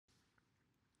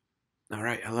All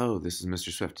right, hello, this is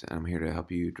Mr. Swift, and I'm here to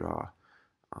help you draw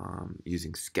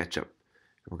using Sketchup.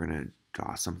 We're going to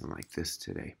draw something like this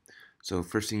today. So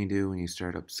first thing you do when you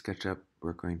start up Sketchup,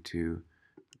 we're going to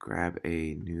grab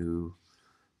a new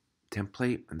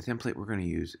template, and the template we're going to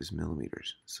use is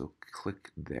millimeters. So click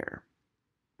there.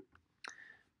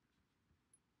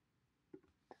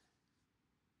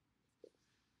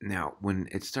 Now, when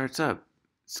it starts up,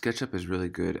 SketchUp is really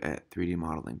good at 3D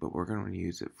modeling, but we're going to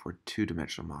use it for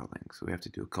two-dimensional modeling. So we have to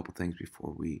do a couple things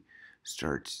before we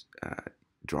start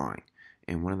drawing.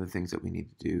 And one of the things that we need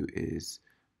to do is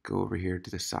go over here to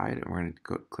the side, and we're going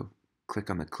to click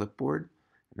on the clipboard,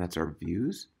 and that's our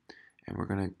views. And we're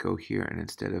going to go here, and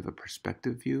instead of a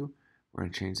perspective view, we're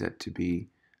going to change that to be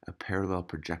a parallel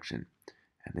projection.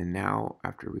 And then now,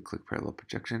 after we click parallel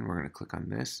projection, we're going to click on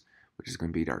this, which is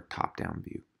going to be our top-down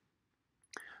view.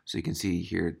 So you can see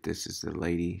here, this is the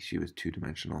lady. She was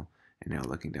two-dimensional, and now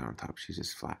looking down on top, she's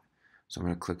just flat. So I'm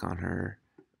going to click on her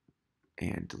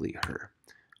and delete her.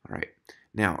 All right.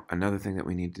 Now, another thing that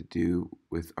we need to do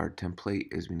with our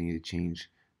template is we need to change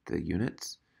the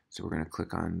units. So we're going to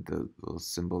click on the little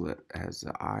symbol that has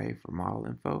the I for model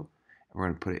info, and we're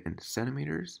going to put it into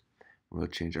centimeters. We'll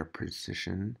change our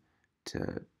precision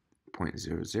to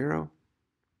 0.00.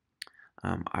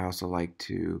 I also like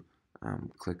to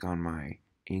click on my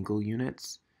angle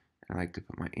units. I like to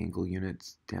put my angle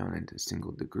units down into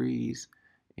single degrees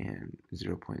and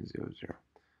 0.00.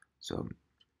 So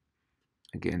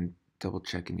again, double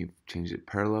checking you've changed it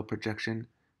parallel projection,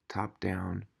 top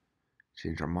down,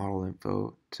 change our model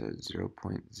info to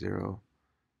 0.0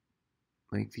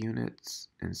 length units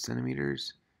in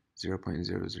centimeters,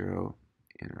 0.00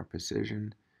 in our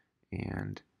precision,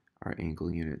 and our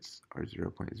angle units are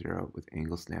 0.0 with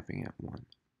angle snapping at 1.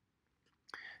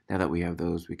 Now that we have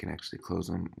those, we can actually close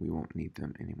them. We won't need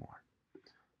them anymore.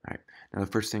 All right. Now the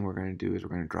first thing we're going to do is we're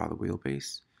going to draw the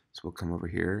wheelbase. So we'll come over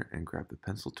here and grab the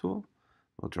pencil tool.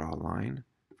 We'll draw a line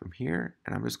from here,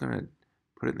 and I'm just going to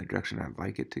put it in the direction I'd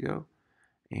like it to go.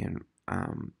 And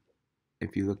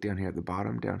if you look down here at the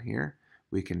bottom, down here,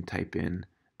 we can type in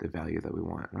the value that we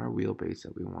want. And our wheelbase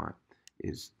that we want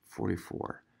is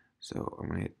 44. So I'm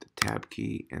going to hit the tab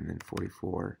key and then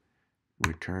 44,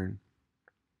 return.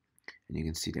 And you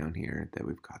can see down here that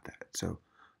we've got that. So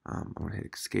I'm going to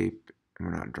hit escape, and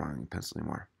we're not drawing in pencil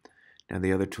anymore. Now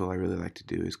the other tool I really like to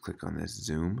do is click on this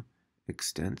zoom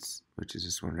extents, which is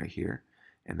this one right here,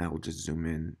 and that will just zoom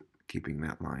in, keeping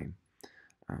that line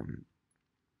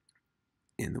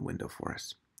in the window for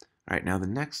us. All right, now the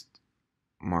next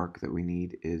mark that we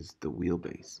need is the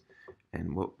wheelbase.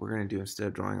 And what we're going to do, instead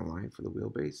of drawing a line for the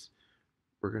wheelbase,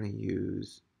 we're going to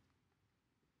use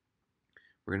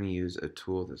a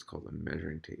tool that's called a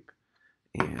measuring tape.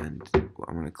 And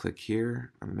I'm going to click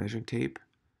here on the measuring tape,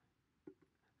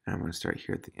 and I'm going to start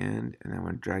here at the end, and I'm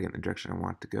going to drag it in the direction I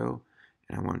want it to go,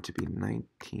 and I want it to be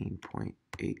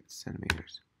 19.8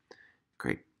 centimeters.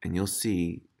 Great. And you'll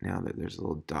see now that there's a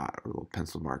little dot or a little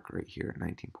pencil mark right here at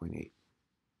 19.8.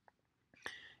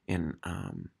 And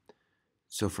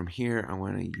so from here, I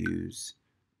want to use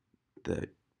the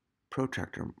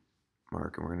protractor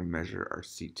mark, and we're going to measure our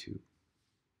C2.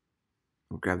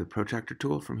 We'll grab the protractor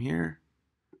tool from here,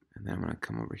 and then I'm going to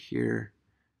come over here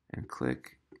and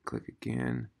click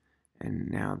again, and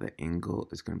now the angle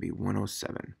is going to be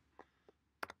 107.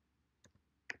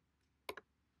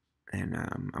 And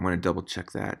I'm going to double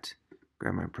check that,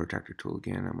 grab my protractor tool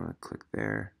again, I'm going to click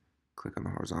there, click on the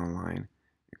horizontal line,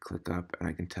 and click up, and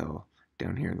I can tell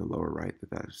down here in the lower right that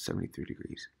that is 73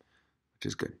 degrees, which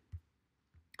is good.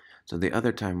 So the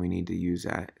other time we need to use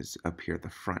that is up here at the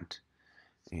front.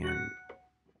 And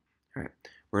all right,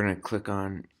 we're going to click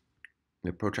on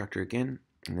the protractor again,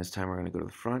 and this time we're going to go to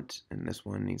the front, and this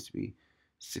one needs to be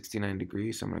 69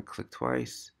 degrees, so I'm going to click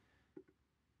twice,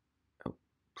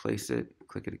 place it,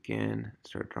 click it again,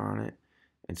 start drawing it,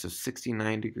 and so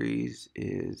 69 degrees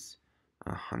is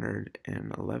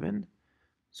 111,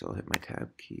 so I'll hit my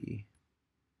tab key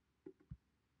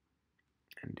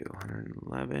and do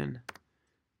 111,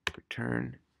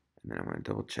 return, and then I'm going to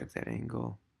double check that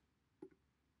angle.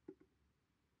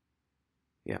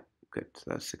 Yeah, good, so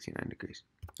that's 69 degrees.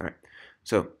 All right,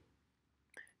 so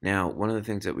now one of the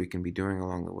things that we can be doing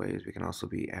along the way is we can also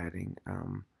be adding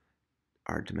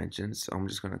our dimensions. So I'm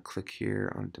just going to click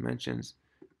here on dimensions,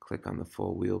 click on the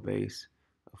full wheelbase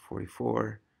of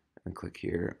 44, and click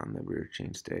here on the rear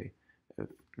chainstay of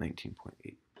 19.8.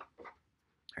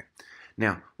 Okay.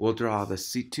 Now we'll draw the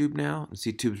seat tube now. The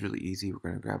seat tube is really easy. We're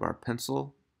going to grab our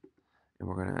pencil, and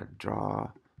we're going to draw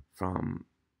from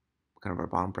kind of our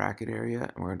bottom bracket area,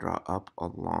 and we're going to draw up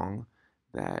along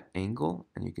that angle,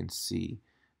 and you can see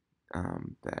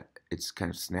that it's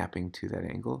kind of snapping to that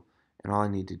angle. And all I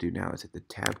need to do now is hit the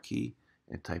tab key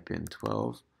and type in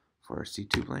 12 for our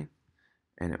C-tube length,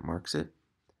 and it marks it.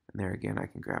 And there again, I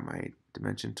can grab my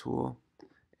dimension tool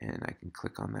and I can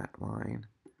click on that line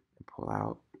and pull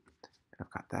out. And I've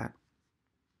got that.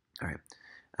 All right.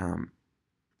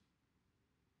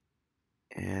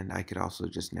 And I could also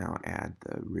just now add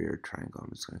the rear triangle.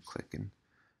 I'm just going to click and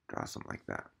draw something like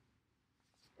that.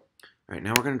 All right,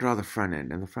 now we're going to draw the front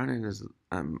end, and the front end is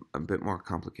a bit more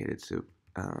complicated, so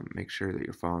make sure that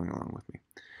you're following along with me.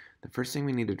 The first thing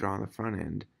we need to draw on the front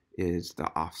end is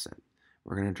the offset.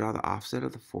 We're going to draw the offset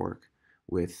of the fork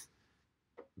with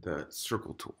the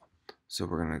circle tool. So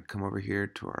we're going to come over here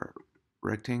to our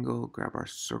rectangle, grab our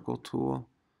circle tool,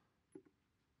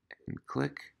 and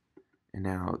click. And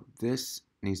now this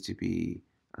needs to be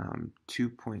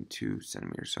 2.2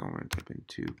 centimeters. So I'm going to type in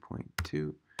 2.2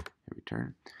 and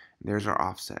return. There's our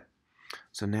offset.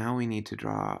 So now we need to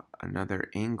draw another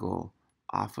angle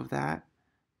off of that.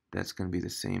 That's going to be the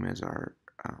same as our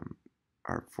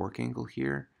fork angle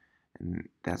here. And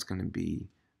that's going to be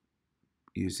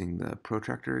using the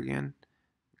protractor again.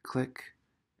 Click.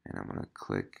 And I'm going to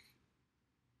click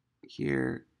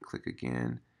here. Click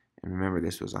again. And remember,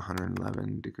 this was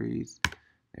 111 degrees.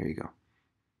 There you go.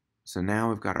 So now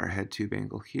we've got our head tube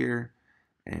angle here,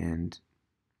 and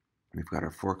we've got our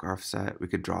fork offset. We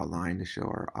could draw a line to show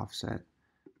our offset.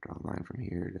 Draw a line from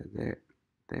here to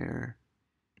there.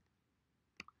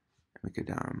 And we could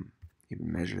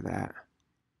even measure that.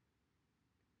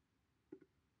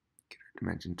 Get our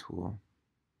dimension tool.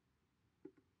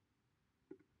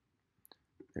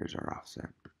 There's our offset.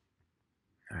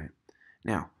 All right.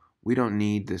 Now, we don't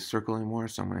need this circle anymore,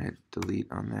 so I'm going to hit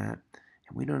delete on that.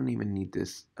 And we don't even need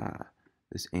this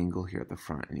this angle here at the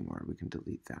front anymore. We can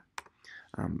delete that.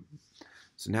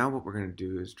 So now what we're going to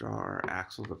do is draw our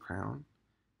axle to crown.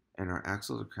 And our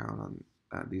axle to crown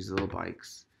on these little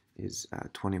bikes is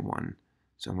 21.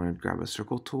 So I'm going to grab a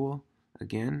circle tool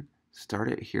again,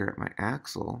 start it here at my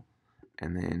axle,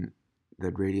 and then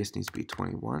the radius needs to be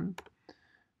 21.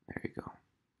 There you go.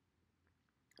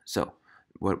 So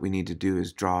what we need to do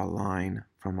is draw a line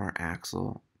from our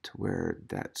axle to where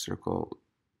that circle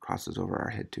crosses over our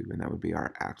head tube, and that would be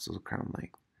our axle to crown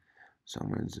length. So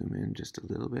I'm going to zoom in just a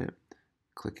little bit,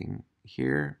 clicking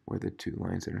here where the two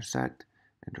lines intersect,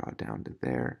 and draw down to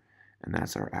there, and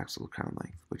that's our axle to crown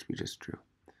length, which we just drew.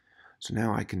 So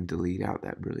now I can delete out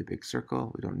that really big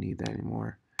circle. We don't need that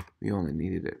anymore. We only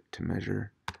needed it to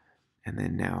measure. And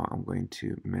then now I'm going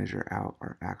to measure out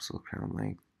our axle to crown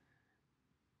length.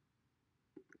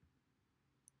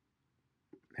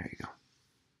 There you go.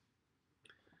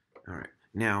 All right.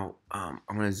 Now I'm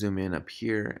going to zoom in up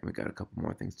here, and we got a couple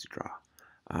more things to draw.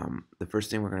 The first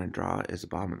thing we're going to draw is the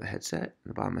bottom of the headset.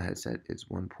 And the bottom of the headset is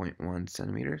 1.1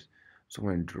 centimeters. So I'm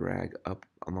going to drag up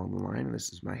along the line.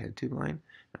 This is my head tube line.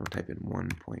 And I'll type in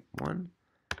 1.1.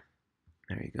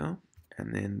 There you go.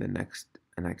 And then the next,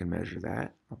 and I can measure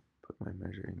that. I'll put my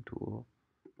measuring tool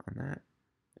on that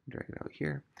and drag it out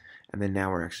here. And then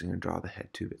now we're actually going to draw the head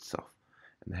tube itself.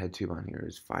 And the head tube on here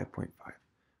is 5.5.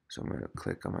 So I'm going to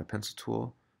click on my pencil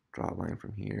tool, draw a line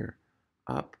from here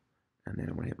up, and then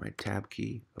I'm going to hit my tab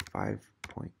key of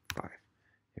 5.5,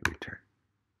 hit return.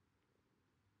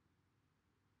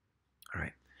 All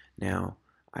right, now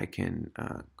I can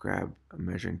grab a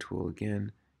measuring tool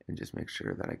again and just make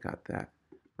sure that I got that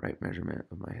right measurement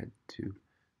of my head tube.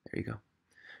 There you go.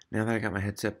 Now that I got my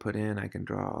headset put in, I can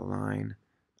draw a line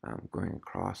going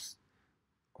across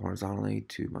horizontally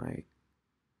to my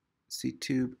seat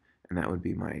tube, and that would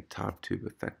be my top tube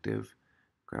effective.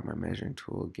 Grab my measuring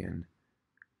tool again,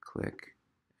 click,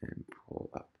 and pull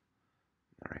up.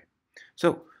 All right.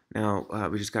 So now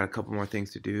we just got a couple more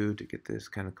things to do to get this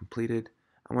kind of completed.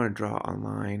 I want to draw a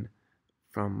line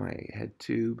from my head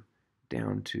tube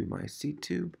down to my seat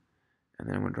tube, and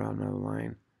then I'm going to draw another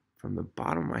line from the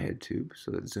bottom of my head tube.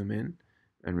 So let's zoom in,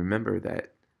 and remember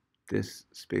that this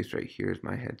space right here is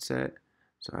my headset.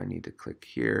 So I need to click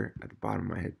here at the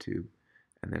bottom of my head tube,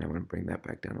 and then I'm going to bring that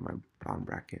back down to my bottom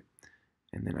bracket,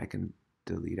 and then I can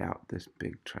delete out this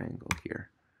big triangle here.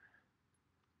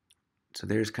 So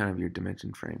there's kind of your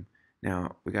dimension frame.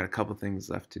 Now we got a couple things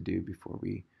left to do before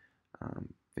we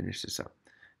finish this up.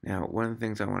 Now one of the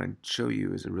things I want to show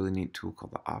you is a really neat tool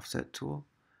called the offset tool.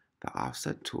 The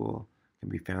offset tool can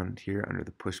be found here under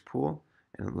the push-pull,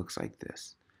 and it looks like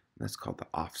this. And that's called the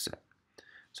offset.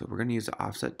 So we're going to use the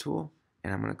offset tool,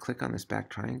 and I'm going to click on this back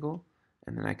triangle,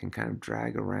 and then I can kind of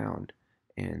drag around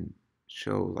and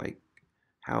show like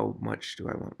how much do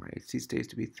I want my seat stays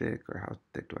to be thick, or how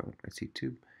thick do I want my seat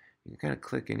tube. You can kind of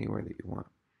click anywhere that you want.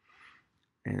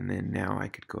 And then now I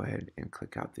could go ahead and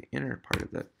click out the inner part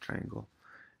of the triangle,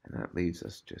 and that leaves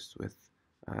us just with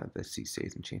the seat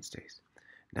stays and chain stays.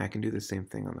 Now I can do the same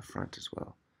thing on the front as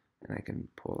well, and I can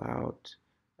pull out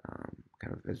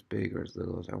kind of as big or as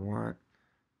little as I want,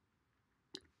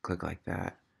 click like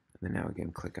that, and then now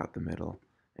again click out the middle,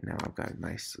 and now I've got a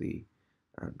nicely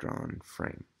drawn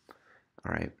frame.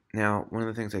 All right, now one of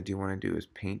the things I do want to do is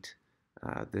paint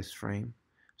this frame.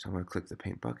 So I'm going to click the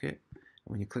paint bucket. And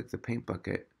when you click the paint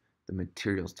bucket, the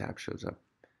materials tab shows up.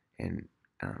 And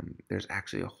there's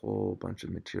actually a whole bunch of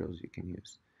materials you can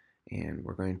use. And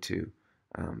we're going to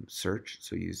search,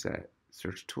 so use that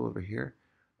search tool over here.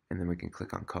 And then we can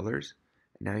click on colors.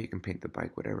 And now you can paint the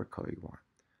bike whatever color you want.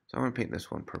 So I'm going to paint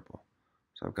this one purple.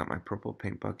 So I've got my purple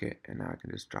paint bucket, and now I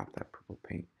can just drop that purple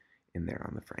paint in there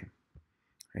on the frame.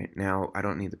 Right, now I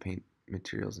don't need the paint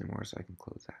materials anymore, so I can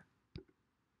close that.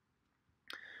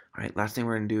 All right, last thing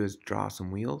we're going to do is draw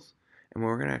some wheels. And what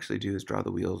we're going to actually do is draw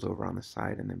the wheels over on the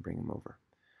side and then bring them over.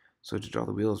 So to draw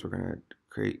the wheels, we're going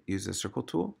to use the circle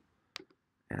tool.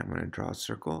 And I'm going to draw a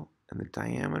circle, and the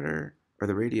diameter or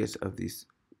the radius of these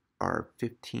are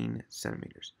 15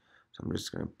 centimeters. So I'm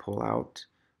just going to pull out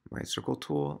my circle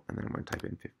tool, and then I'm going to type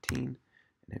in 15 and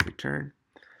hit return.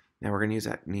 Now we're going to use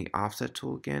that neat offset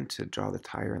tool again to draw the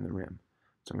tire and the rim.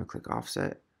 So I'm going to click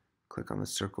offset, click on the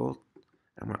circle,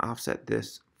 and I'm going to offset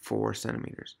this 4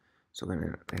 centimeters. So I'm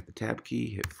going to hit the tab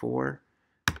key, hit 4,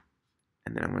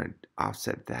 and then I'm going to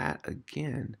offset that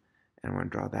again, and I'm going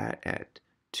to draw that at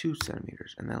 2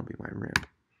 centimeters, and that'll be my rim.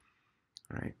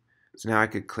 All right. So now I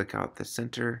could click out the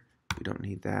center. We don't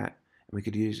need that. And we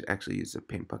could actually use the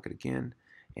paint bucket again.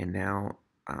 And now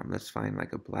let's find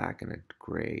like a black and a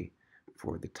gray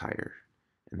for the tire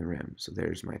and the rim. So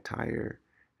there's my tire,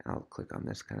 and I'll click on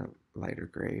this kind of lighter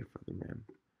gray for the rim.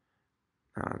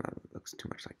 That looks too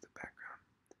much like the background.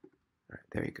 All right,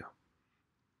 there you go.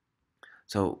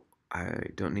 So I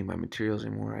don't need my materials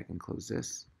anymore. I can close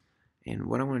this. And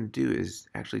what I want to do is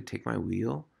actually take my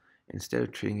wheel, instead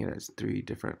of treating it as 3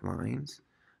 different lines,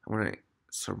 I want to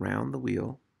surround the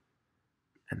wheel,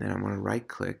 and then I'm going to right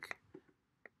click,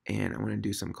 and I'm going to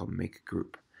do something called make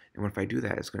group. And if I do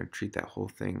that, it's going to treat that whole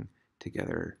thing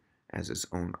together as its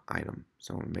own item.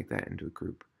 So I'm going to make that into a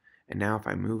group. And now if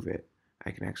I move it,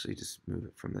 I can actually just move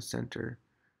it from the center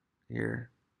here,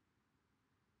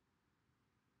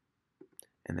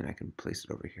 and then I can place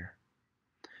it over here.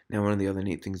 Now one of the other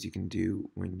neat things you can do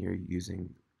when you're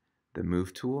using the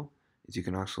move tool is you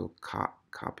can also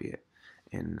copy it.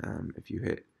 And if you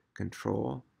hit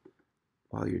control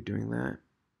while you're doing that,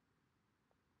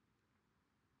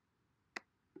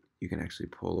 you can actually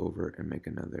pull over and make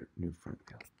another new front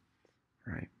wheel.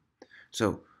 All right.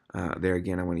 So there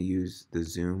again, I want to use the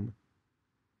zoom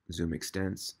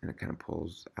extents, and it kind of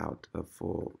pulls out a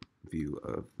full view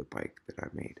of the bike that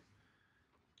I've made.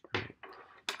 All right.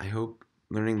 I hope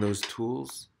learning those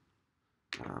tools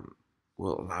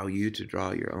will allow you to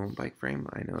draw your own bike frame.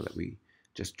 I know that we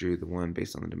just drew the one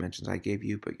based on the dimensions I gave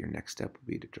you, but your next step will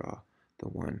be to draw the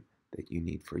one that you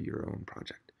need for your own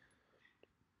project.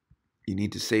 You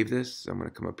need to save this, so I'm going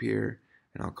to come up here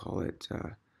and I'll call it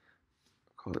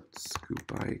Scoop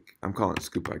Bike. I'm calling it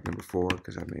Scoop Bike number 4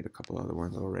 because I've made a couple other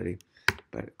ones already.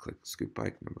 But click Scoop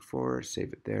Bike number 4,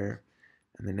 save it there,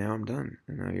 and then now I'm done.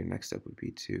 And now your next step would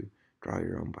be to draw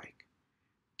your own bike.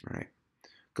 All right.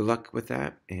 Good luck with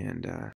that, and